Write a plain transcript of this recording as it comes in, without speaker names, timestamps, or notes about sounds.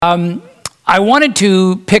I wanted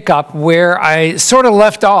to pick up where I sort of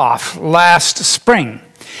left off last spring.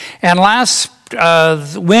 And last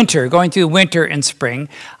winter, going through winter and spring,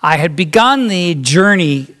 I had begun the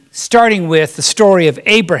journey starting with the story of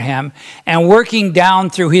Abraham and working down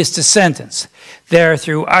through his descendants. There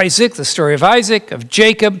through Isaac, the story of Isaac, of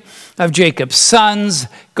Jacob's sons,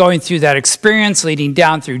 going through that experience, leading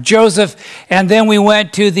down through Joseph. And then we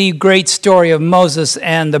went to the great story of Moses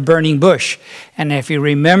and the burning bush. And if you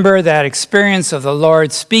remember that experience of the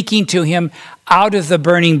Lord speaking to him out of the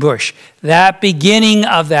burning bush, that beginning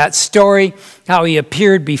of that story, how he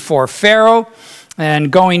appeared before Pharaoh,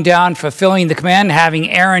 and going down, fulfilling the command, having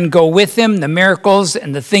Aaron go with him, the miracles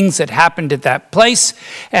and the things that happened at that place,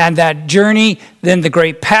 and that journey, then the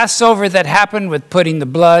great Passover that happened with putting the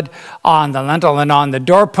blood on the lintel and on the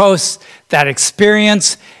doorposts, that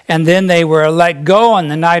experience, and then they were let go on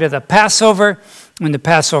the night of the Passover, when the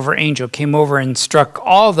Passover angel came over and struck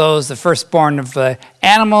all those, the firstborn of the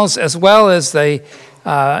animals, as well as the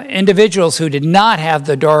individuals who did not have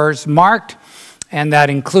the doors marked, and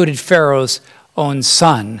that included Pharaoh's own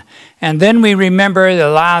son. And then we remember the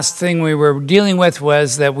last thing we were dealing with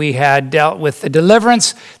was that we had dealt with the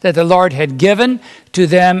deliverance that the Lord had given to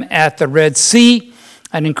them at the Red Sea,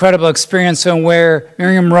 an incredible experience on where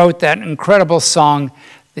Miriam wrote that incredible song,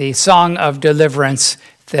 the song of deliverance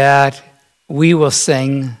that we will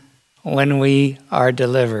sing when we are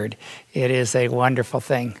delivered. It is a wonderful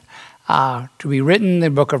thing. To be written, the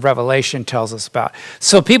book of Revelation tells us about.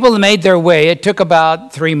 So people made their way. It took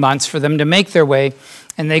about 3 months for them to make their way,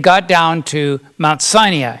 and they got down to Mount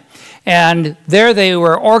Sinai. And there they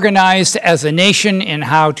were organized as a nation in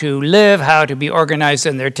how to live, how to be organized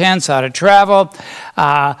in their tents, how to travel,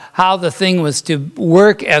 how the thing was to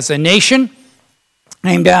work as a nation.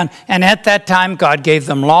 Came down, and at that time, God gave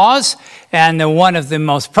them laws, and one of the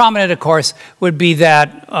most prominent, of course, would be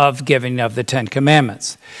that of giving of the Ten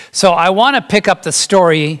Commandments. So I want to pick up the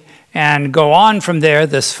story and go on from there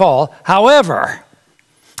this fall. However,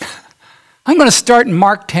 I'm going to start in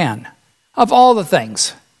Mark 10, of all the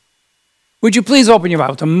things. Would you please open your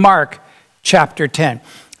Bible to Mark chapter 10.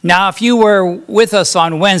 Now, if you were with us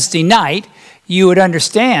on Wednesday night, you would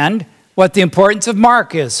understand what the importance of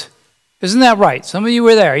Mark is. Isn't that right? Some of you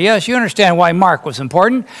were there. Yes, you understand why Mark was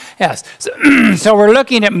important. Yes. So we're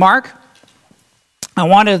looking at Mark. I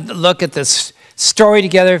want to look at this story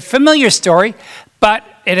together. Familiar story, but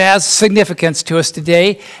it has significance to us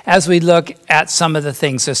today as we look at some of the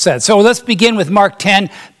things that said. So let's begin with Mark 10,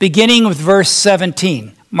 beginning with verse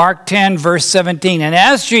 17. Mark 10, verse 17. And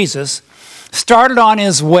as Jesus started on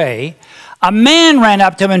his way, a man ran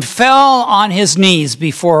up to him and fell on his knees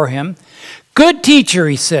before him. "Good teacher,"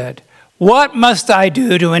 he said, "what must I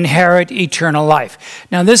do to inherit eternal life?"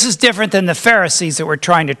 Now, this is different than the Pharisees that were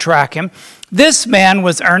trying to track him. This man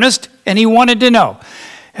was earnest, and he wanted to know.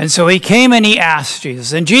 And so he came and he asked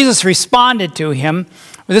Jesus. And Jesus responded to him.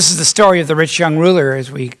 Well, this is the story of the rich young ruler,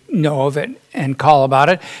 as we know of it and call about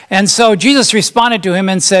it. And so Jesus responded to him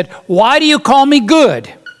and said, "Why do you call me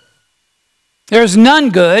good? There's none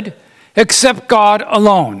good except God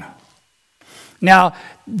alone." Now,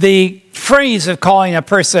 the phrase of calling a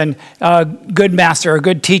person a good master or a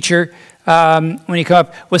good teacher when you come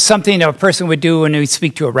up was something that a person would do when he would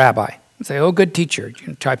speak to a rabbi. He'd say, "Oh, good teacher,"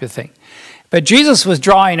 type of thing. But Jesus was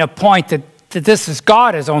drawing a point that this is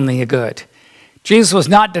God is only a good. Jesus was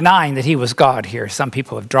not denying that he was God here. Some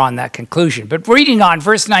people have drawn that conclusion. But reading on,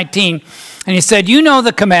 verse 19, and he said, "You know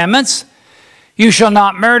the commandments. You shall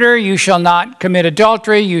not murder, you shall not commit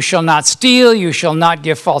adultery, you shall not steal, you shall not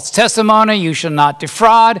give false testimony, you shall not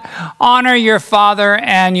defraud, honor your father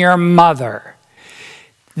and your mother."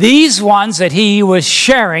 These ones that he was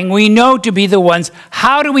sharing, we know to be the ones,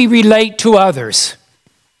 how do we relate to others?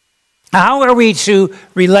 How are we to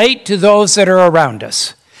relate to those that are around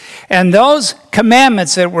us? And those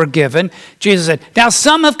commandments that were given, Jesus said, now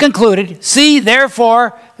some have concluded, see,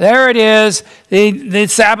 therefore, there it is, the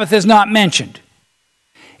Sabbath is not mentioned.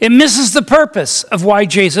 It misses the purpose of why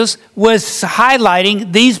Jesus was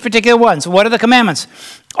highlighting these particular ones. What are the commandments?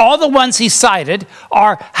 All the ones he cited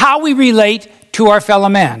are how we relate to our fellow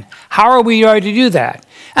man. How are we going to do that?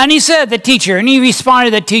 And he said, the teacher, and he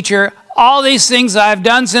responded, the teacher, all these things I've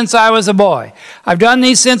done since I was a boy. I've done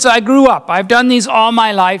these since I grew up. I've done these all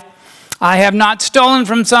my life. I have not stolen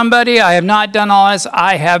from somebody. I have not done all this.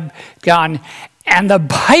 I have done. And the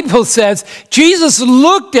Bible says Jesus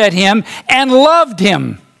looked at him and loved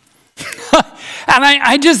him. And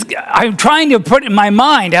I'm trying to put in my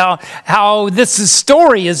mind how this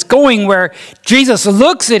story is going, where Jesus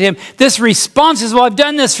looks at him. This response is, well, I've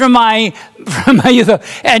done this from my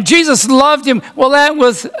youth. And Jesus loved him. Well, that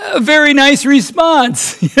was a very nice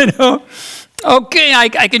response, Okay,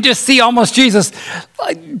 I can just see almost Jesus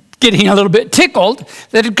getting a little bit tickled.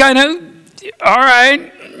 That it kind of, all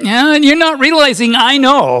right, yeah, you're not realizing I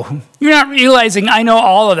know. You're not realizing I know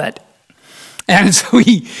all of it. And so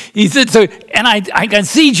he said, and I can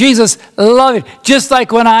see Jesus love it, just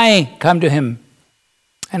like when I come to him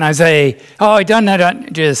and I say, oh, I done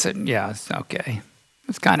that. Jesus said, yeah, it's okay.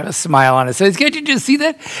 It's kind of a smile on his face. Can't you just see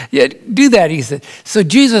that? Yeah, do that, he said. So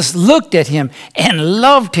Jesus looked at him and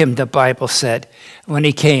loved him, the Bible said, when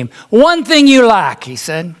he came. One thing you lack, he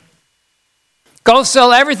said. Go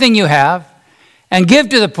sell everything you have and give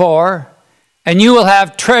to the poor, and you will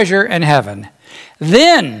have treasure in heaven.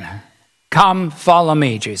 Then come follow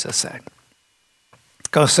me, Jesus said.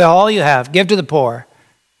 Go sell all you have, give to the poor.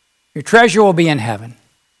 Your treasure will be in heaven.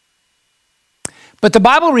 But the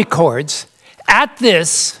Bible records, at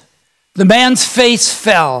this, the man's face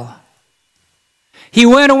fell. He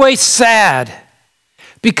went away sad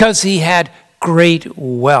because he had great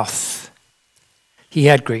wealth. He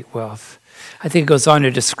had great wealth. I think it goes on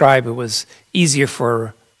to describe it was easier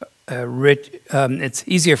for it's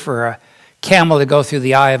easier for a camel to go through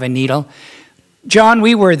the eye of a needle. John,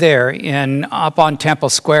 we were there up on Temple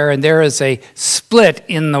Square, and there is a split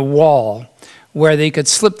in the wall where they could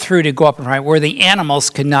slip through to go up and right, where the animals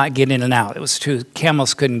could not get in and out. It was true,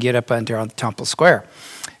 camels couldn't get up under on Temple Square.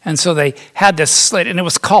 And so they had this slit, and it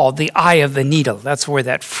was called the eye of the needle. That's where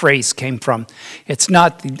that phrase came from. It's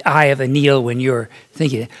not the eye of the needle when you're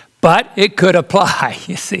thinking it, but it could apply,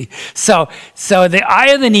 you see. So the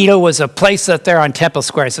eye of the needle was a place up there on Temple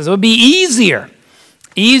Square. So it would be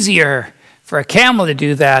easier for a camel to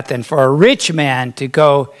do that than for a rich man to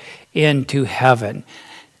go into heaven.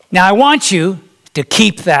 Now, I want you to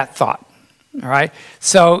keep that thought, all right?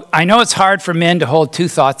 So I know it's hard for men to hold two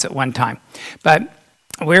thoughts at one time, but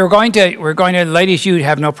we're going to, ladies, you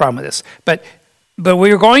have no problem with this, but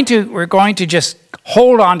we're going to just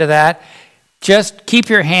hold on to that. Just keep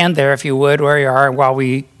your hand there, if you would, where you are, while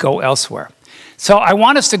we go elsewhere. So I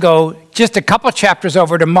want us to go just a couple chapters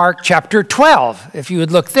over to Mark chapter 12, if you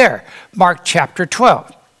would look there. Mark chapter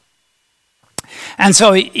 12. And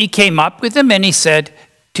so he came up with him, and he said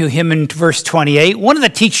to him in verse 28, one of the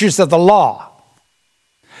teachers of the law,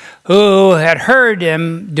 who had heard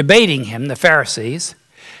him debating him, the Pharisees,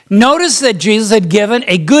 noticed that Jesus had given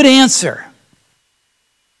a good answer.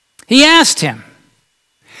 He asked him,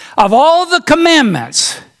 of all the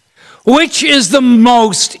commandments, which is the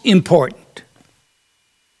most important?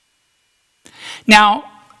 Now,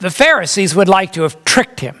 the Pharisees would like to have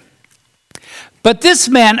tricked him, but this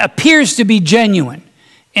man appears to be genuine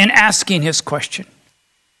in asking his question.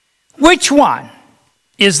 Which one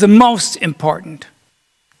is the most important?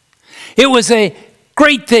 It was a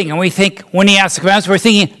great thing, and we think when he asked the commandments, we're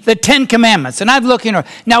thinking the 10 commandments. And I'm looking,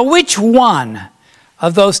 now which one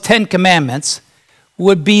of those 10 commandments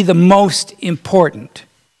would be the most important?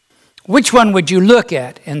 Which one would you look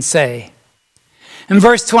at and say? In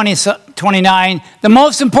verse 29, the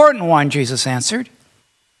most important one, Jesus answered,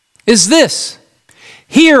 is this: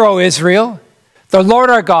 Hear, O Israel, the Lord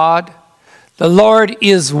our God, the Lord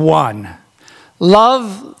is one.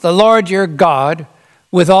 Love the Lord your God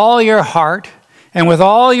with all your heart and with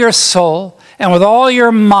all your soul and with all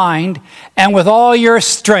your mind and with all your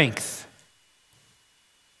strength.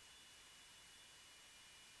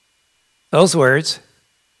 Those words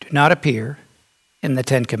do not appear in the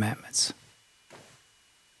 10 Commandments.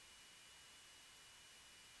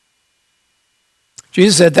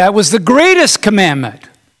 Jesus said that was the greatest commandment,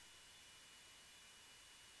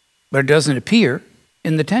 but it doesn't appear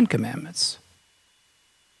in the 10 Commandments.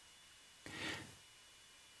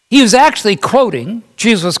 He was actually quoting,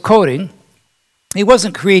 Jesus was quoting, he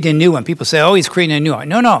wasn't creating a new one. People say, oh, he's creating a new one.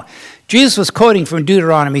 No. Jesus was quoting from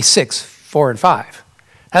Deuteronomy 6, 4 and 5.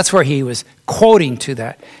 That's where he was quoting to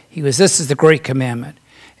that. This is the great commandment.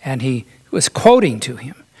 And he was quoting to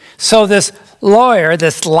him. So this lawyer,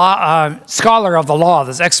 this scholar of the law,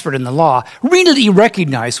 this expert in the law, really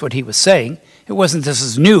recognized what he was saying. It wasn't this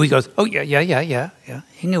is new. He goes, oh, yeah.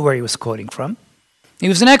 He knew where he was quoting from. He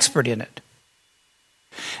was an expert in it.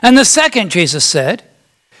 And the second, Jesus said,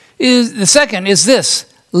 is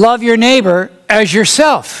this: love your neighbor as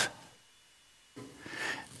yourself.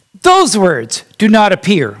 Those words do not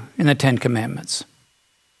appear in the 10 Commandments.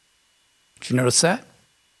 Did you notice that?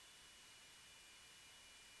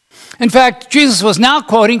 In fact, Jesus was now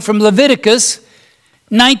quoting from Leviticus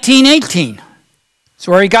 19:18. That's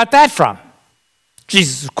where he got that from.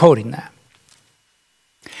 Jesus is quoting that.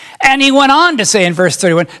 And he went on to say in verse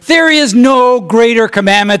 31, there is no greater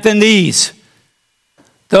commandment than these.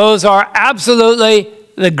 Those are absolutely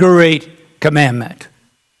the great commandment.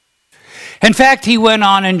 In fact, he went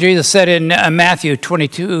on and Jesus said in Matthew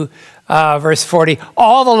 22, verse 40,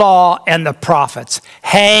 all the law and the prophets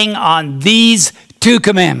hang on these two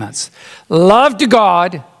commandments. Love to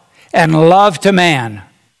God and love to man.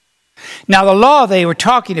 Now, the law they were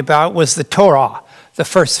talking about was the Torah, the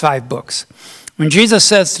first 5 books. When Jesus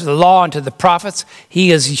says to the law and to the prophets, he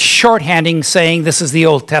is shorthanding saying this is the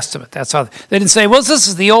Old Testament. That's how they didn't say, well, this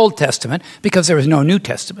is the Old Testament, because there was no New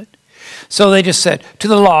Testament. So they just said to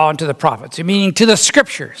the law and to the prophets, meaning to the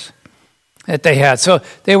scriptures that they had. So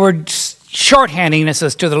they were shorthanding this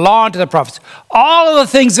as to the law and to the prophets. All of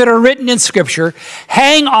the things that are written in Scripture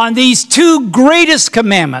hang on these 2 greatest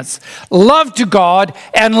commandments, love to God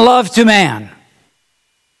and love to man.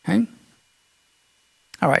 Okay?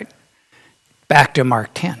 All right. Back to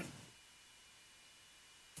Mark 10.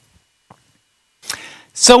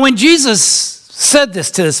 So when Jesus said this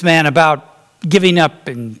to this man about giving up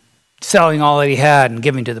and selling all that he had and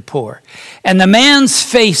giving to the poor, and the man's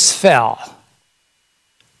face fell,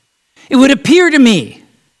 it would appear to me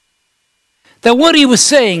that what he was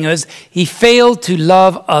saying was he failed to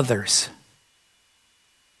love others.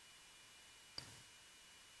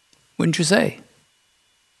 Wouldn't you say?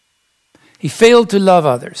 He failed to love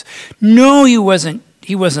others. No, he wasn't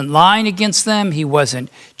lying against them. He wasn't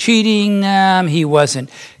cheating them. He wasn't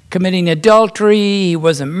committing adultery. He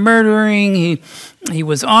wasn't murdering. He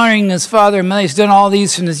was honoring his father and mother. He's done all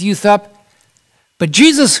these from his youth up. But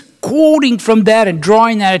Jesus, quoting from that and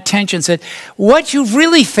drawing that attention, said, what you've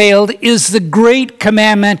really failed is the great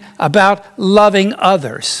commandment about loving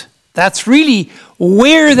others. That's really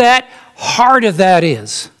where that heart of that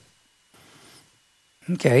is.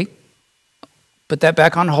 Okay. Put that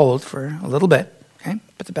back on hold for a little bit. Okay,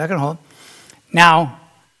 put that back on hold. Now,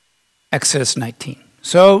 Exodus 19.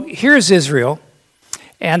 So here's Israel,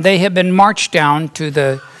 and they have been marched down to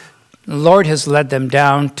the Lord has led them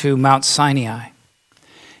down to Mount Sinai.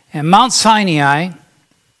 And Mount Sinai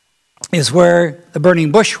is where the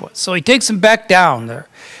burning bush was. So he takes them back down there,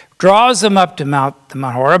 draws them up to Mount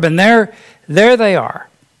Horeb, and there they are.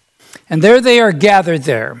 And there they are gathered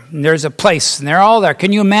there. And there's a place, and they're all there.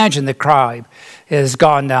 Can you imagine the crowd has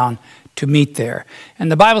gone down to meet there?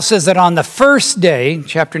 And the Bible says that on the first day,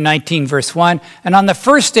 chapter 19, verse 1, and on the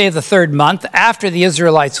first day of the 3rd month, after the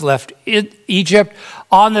Israelites left Egypt,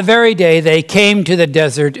 on the very day they came to the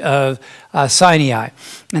desert of Sinai.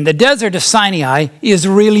 And the desert of Sinai is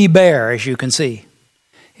really bare, as you can see.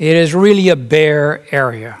 It is really a bare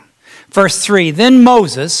area. Verse 3, then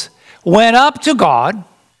Moses went up to God,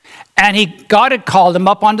 and God had called him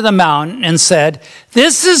up onto the mountain and said,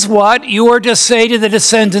 this is what you are to say to the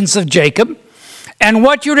descendants of Jacob and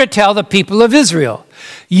what you're to tell the people of Israel.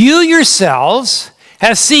 You yourselves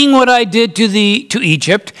have seen what I did to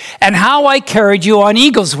Egypt and how I carried you on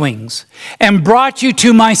eagle's wings and brought you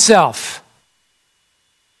to myself.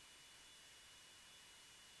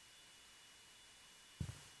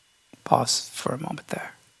 Pause for a moment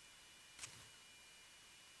there.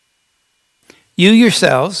 You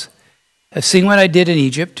yourselves have seen what I did in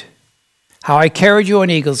Egypt, how I carried you on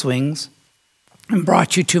eagle's wings and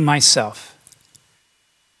brought you to myself.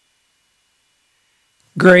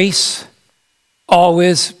 Grace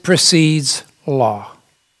always precedes law.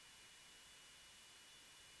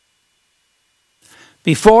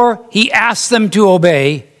 Before he asked them to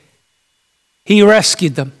obey, he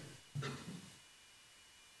rescued them.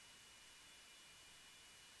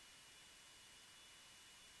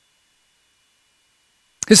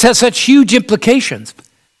 This has such huge implications.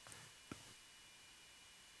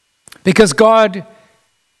 Because God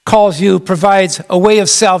calls you, provides a way of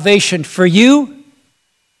salvation for you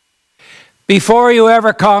before you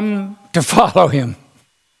ever come to follow him.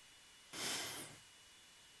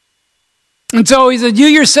 And so he said, you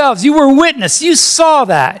yourselves, you were witness. You saw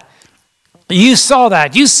that. You saw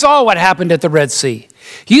that. You saw what happened at the Red Sea.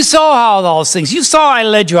 You saw how all those things. You saw I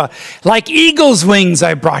led you out. Like eagle's wings,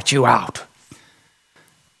 I brought you out.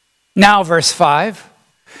 Now, verse 5.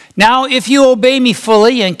 Now, if you obey me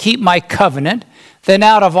fully and keep my covenant, then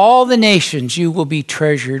out of all the nations you will be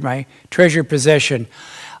treasured, my treasured possession.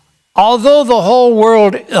 Although the whole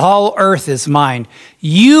world, the whole earth is mine,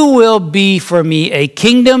 you will be for me a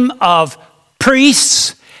kingdom of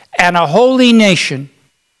priests and a holy nation.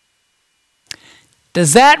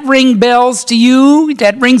 Does that ring bells to you?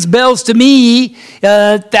 That rings bells to me.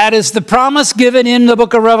 That is the promise given in the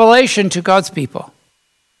book of Revelation to God's people.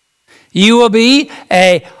 You will be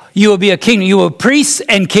a kingdom. You will be priests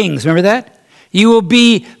and kings. Remember that? You will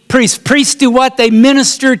be priests. Priests do what? They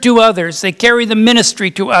minister to others. They carry the ministry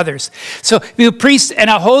to others. So you priests and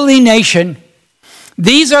a holy nation.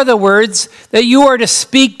 These are the words that you are to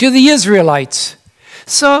speak to the Israelites.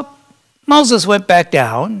 So Moses went back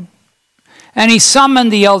down, and he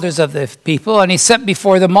summoned the elders of the people, and he set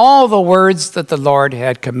before them all the words that the Lord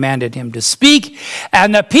had commanded him to speak.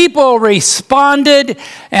 And the people responded,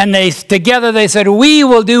 and together they said, "We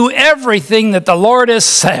will do everything that the Lord has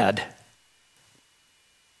said."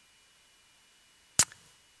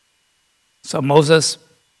 So Moses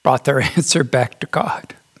brought their answer back to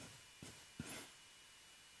God.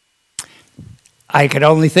 I could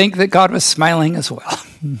only think that God was smiling as well.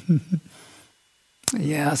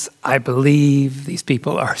 Yes, I believe these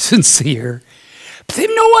people are sincere, but they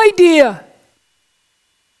have no idea.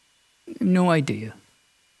 No idea.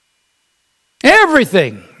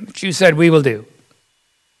 Everything that you said we will do.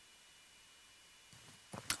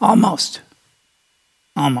 Almost.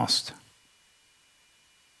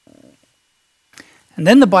 And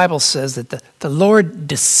then the Bible says that the Lord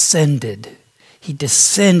descended. He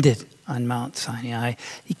descended on Mount Sinai.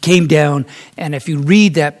 He came down, and if you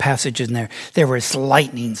read that passage in there, there was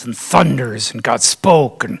lightnings and thunders, and God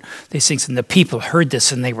spoke, and these things, and the people heard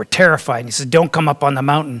this, and they were terrified. And he said, "Don't come up on the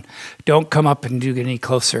mountain. Don't come up and get any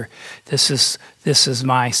closer. This is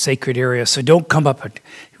my sacred area, so don't come up.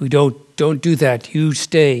 Don't do that. You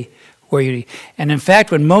stay where you." And in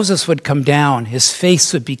fact, when Moses would come down, his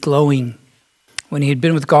face would be glowing. When he had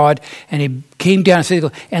been with God, and he came down,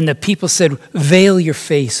 and the people said, "Veil your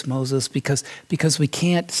face, Moses, because we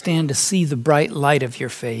can't stand to see the bright light of your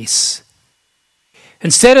face."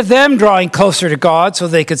 Instead of them drawing closer to God so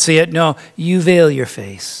they could see it, no, you veil your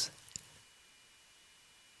face.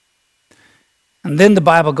 And then the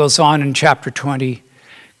Bible goes on in chapter 20,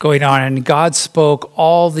 going on, and God spoke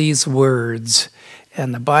all these words.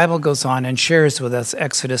 And the Bible goes on and shares with us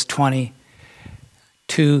Exodus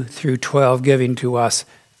 20:2-12, giving to us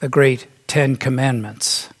the great 10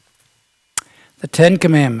 Commandments. The 10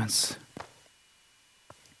 Commandments.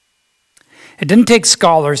 It didn't take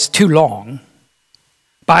scholars too long,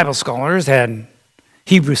 Bible scholars and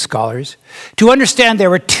Hebrew scholars, to understand there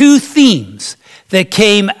were two themes that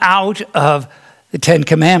came out of the 10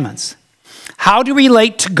 Commandments: how to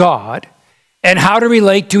relate to God and how to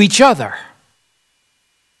relate to each other.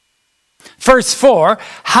 Verse 4,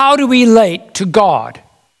 how to relate to God.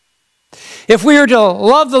 If we are to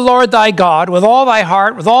love the Lord thy God with all thy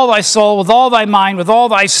heart, with all thy soul, with all thy mind, with all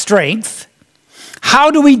thy strength, how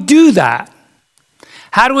do we do that?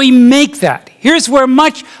 How do we make that? Here's where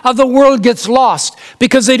much of the world gets lost,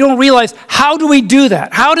 because they don't realize, how do we do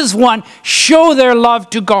that? How does one show their love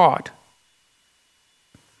to God?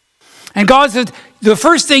 And God said, the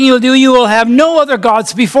first thing you'll do, you will have no other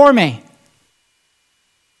gods before me.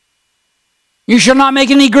 You shall not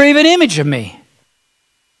make any graven image of me.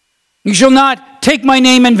 You shall not take my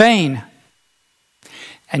name in vain.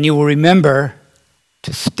 And you will remember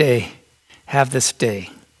to have this day,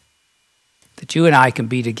 that you and I can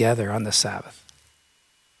be together on the Sabbath.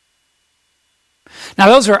 Now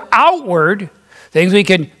those are outward things.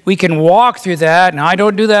 We can walk through that, and I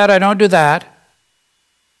don't do that.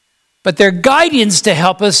 But they're guidance to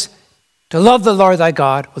help us to love the Lord thy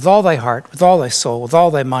God with all thy heart, with all thy soul, with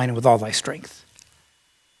all thy mind, and with all thy strength.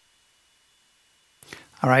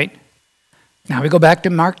 All right? Now we go back to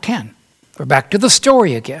Mark 10. We're back to the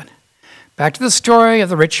story again. Back to the story of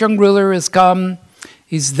the rich young ruler has come.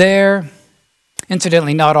 He's there.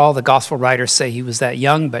 Incidentally, not all the gospel writers say he was that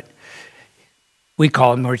young, but we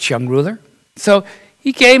call him the rich young ruler. So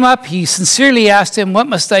he came up. He sincerely asked him, "What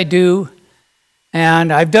must I do?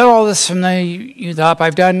 And I've done all this from the youth up.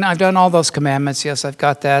 I've done all those commandments. Yes, I've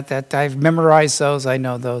got that I've memorized those. I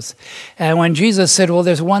know those." And when Jesus said, "Well,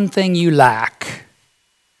 there's one thing you lack.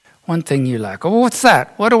 One thing you lack." "Oh, what's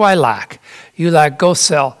that? What do I lack?" "You lack, go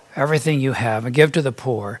sell everything you have and give to the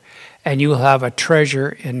poor, and you will have a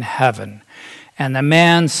treasure in heaven." And the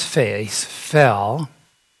man's face fell.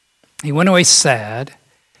 He went away sad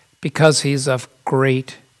because he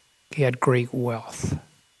had great wealth.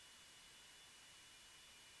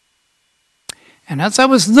 And as I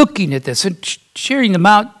was looking at this and sharing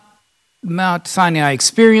the Mount Sinai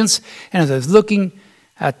experience, and as I was looking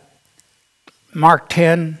at Mark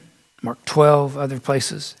 10, Mark 12, other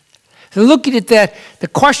places, so looking at that, the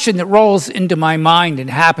question that rolls into my mind and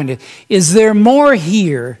happened is there more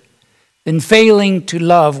here than failing to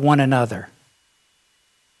love one another?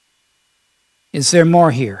 Is there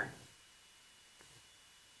more here?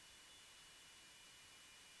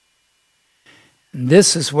 And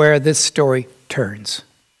this is where this story turns.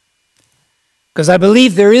 Because I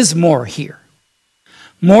believe there is more here.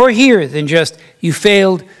 More here than just you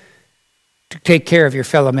failed to take care of your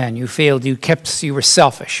fellow man. You failed, you were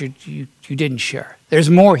selfish, you didn't share. There's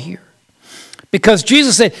more here. Because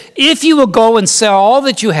Jesus said, if you will go and sell all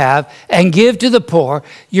that you have and give to the poor,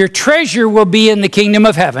 your treasure will be in the kingdom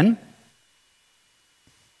of heaven.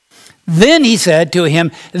 Then he said to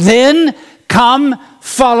him, then come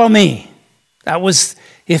follow me. That was,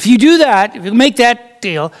 if you do that, if you make that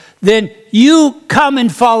deal, then you come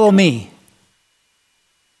and follow me.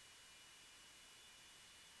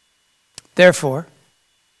 Therefore,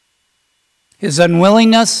 his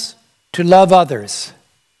unwillingness to love others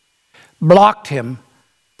blocked him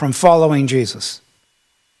from following Jesus.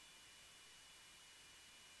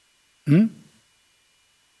 He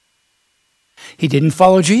didn't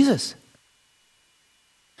follow Jesus.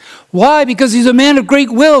 Why? Because he's a man of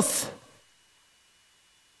great wealth.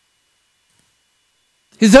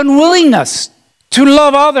 His unwillingness to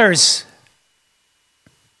love others,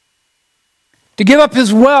 to give up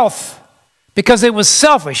his wealth, because it was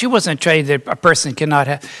selfish. He wasn't trying that a person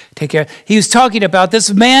cannot take care. He was talking about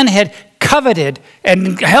this man had coveted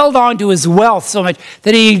and held on to his wealth so much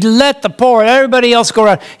that he let the poor and everybody else go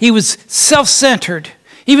around. He was self-centered.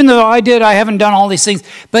 Even though I haven't done all these things.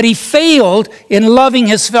 But he failed in loving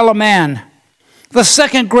his fellow man. The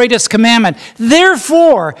second greatest commandment.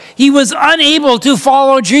 Therefore, he was unable to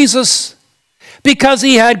follow Jesus because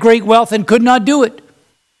he had great wealth and could not do it.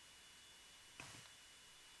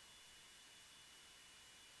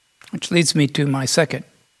 Which leads me to my second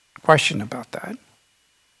question about that,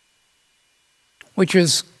 which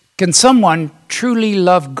is, can someone truly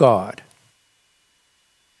love God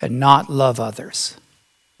and not love others?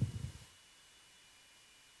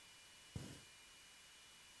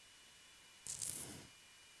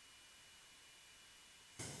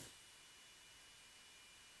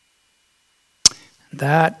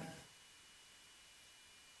 That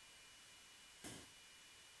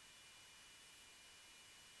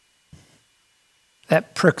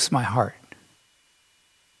pricks my heart.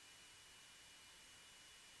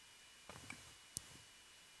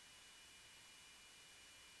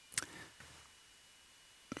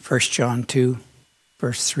 First John 2,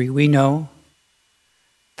 verse 3, we know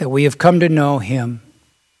that we have come to know him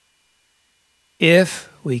if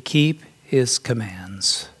we keep his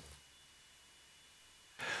commands.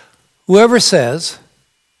 Whoever says,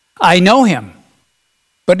 I know him,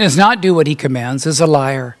 but does not do what he commands is a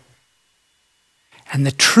liar. And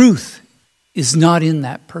the truth is not in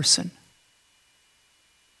that person.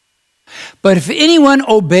 But if anyone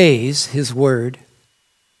obeys his word,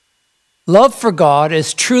 love for God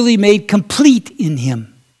is truly made complete in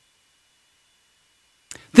him.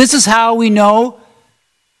 This is how we know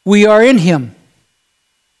we are in him.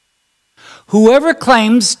 Whoever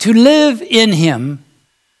claims to live in him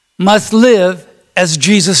must live as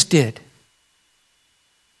Jesus did.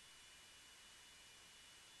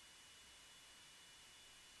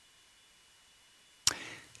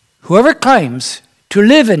 Whoever claims to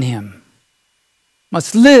live in him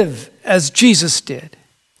must live as Jesus did.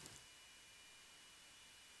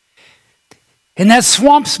 And that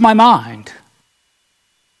swamps my mind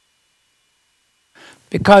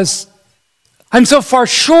because I'm so far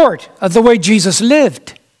short of the way Jesus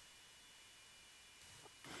lived.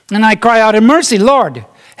 And I cry out in mercy, Lord,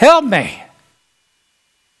 help me.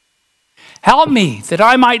 Help me that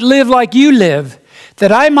I might live like you live,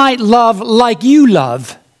 that I might love like you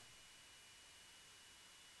love.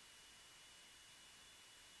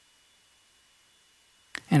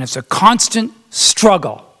 And it's a constant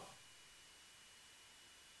struggle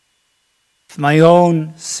with my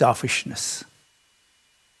own selfishness.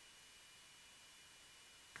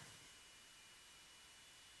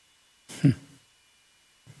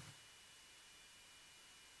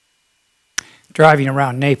 Driving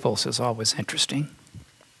around Naples is always interesting.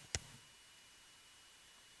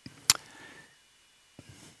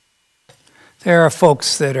 There are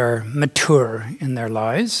folks that are mature in their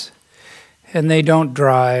lives, and they don't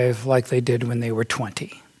drive like they did when they were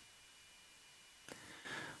 20.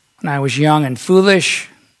 When I was young and foolish,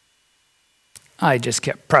 I just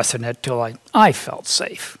kept pressing it till I felt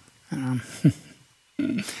safe.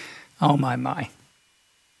 Oh, my.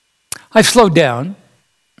 I've slowed down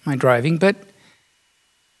my driving, but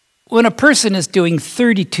when a person is doing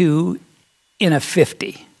 32 in a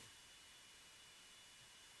 50,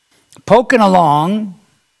 poking along,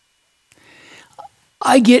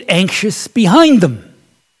 I get anxious behind them.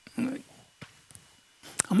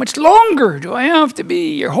 How much longer do I have to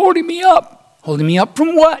be? You're holding me up. Holding me up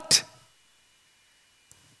from what?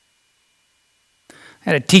 I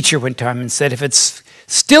had a teacher one time and said, if it's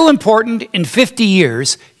still important in 50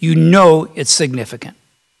 years, you know it's significant.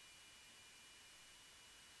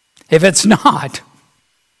 If it's not,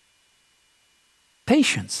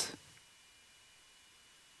 patience.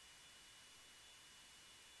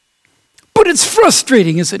 But it's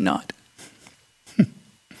frustrating, is it not?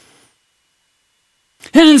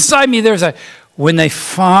 And inside me there's when they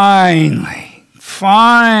finally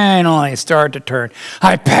start to turn,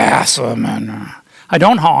 I pass them and I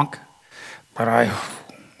don't honk, but I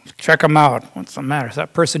check them out. What's the matter? Is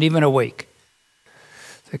that person even awake?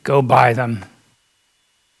 I go by them.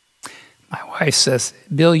 My wife says,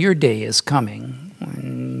 Bill, your day is coming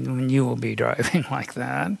when you will be driving like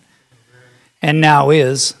that. And now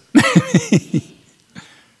is.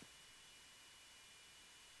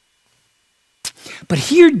 But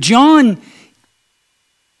here John,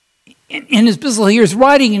 in his epistle here, is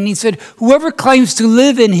writing, and he said, whoever claims to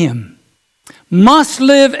live in him must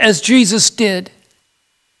live as Jesus did.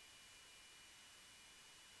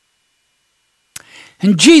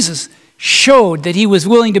 And Jesus showed that he was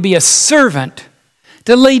willing to be a servant,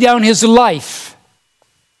 to lay down his life.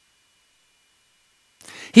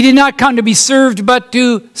 He did not come to be served, but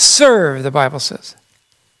to serve, the Bible says.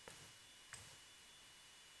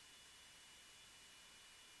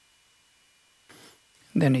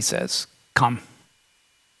 Then he says, come,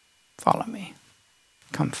 follow me.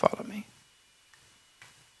 Come, follow me.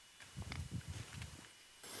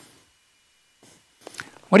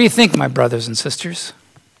 What do you think, my brothers and sisters?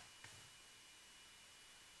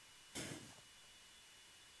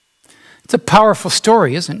 It's a powerful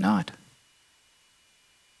story, is it not?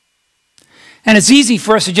 And it's easy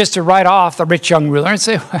for us to just to write off the rich young ruler and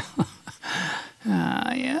say,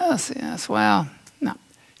 well, yes, well, no.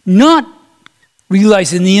 Not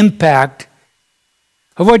realizing the impact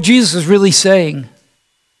of what Jesus is really saying.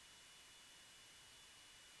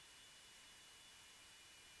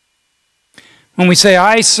 When we say,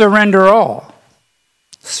 I surrender all,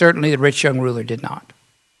 certainly the rich young ruler did not.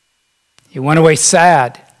 He went away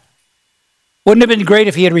sad. Wouldn't it have been great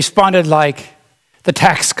if he had responded like the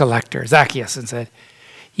tax collector, Zacchaeus, and said,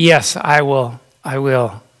 yes, I will. I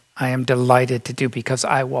am delighted to do because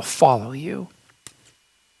I will follow you.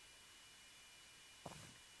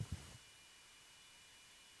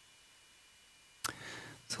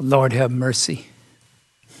 So Lord, have mercy.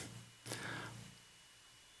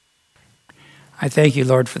 I thank you,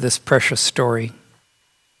 Lord, for this precious story.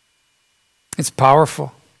 It's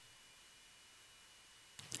powerful.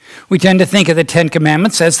 We tend to think of the Ten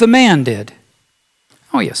Commandments as the man did.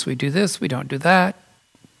 Oh, yes, we do this, we don't do that.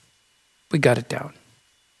 We got it down.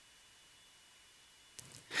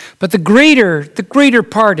 But the greater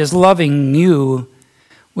part is loving you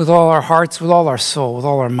with all our hearts, with all our soul, with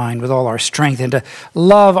all our mind, with all our strength, and to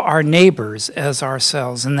love our neighbors as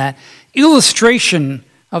ourselves. And that illustration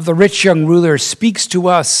of the rich young ruler speaks to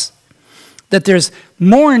us that there's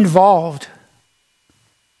more involved.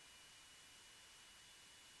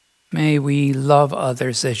 May we love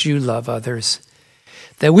others as you love others,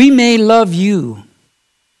 that we may love you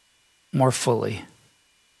more fully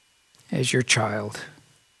as your child.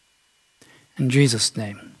 In Jesus'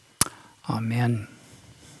 name, amen.